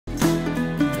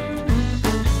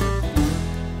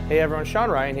Hey everyone, Sean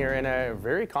Ryan here, and a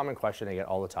very common question I get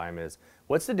all the time is,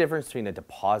 what's the difference between a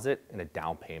deposit and a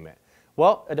down payment?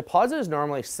 Well, a deposit is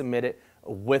normally submitted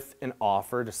with an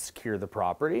offer to secure the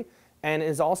property and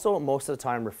is also most of the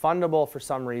time refundable for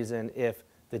some reason if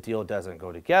the deal doesn't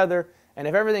go together. And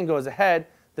if everything goes ahead,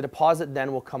 the deposit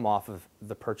then will come off of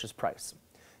the purchase price.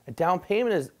 A down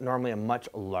payment is normally a much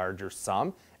larger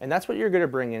sum, and that's what you're going to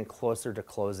bring in closer to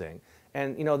closing.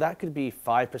 And you know, that could be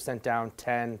 5% down,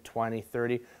 10, 20,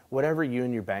 30, whatever you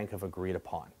and your bank have agreed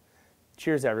upon.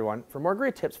 Cheers everyone. For more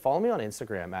great tips, follow me on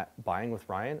Instagram at Buying with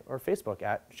Ryan or Facebook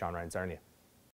at Sean Ryan Sarnia.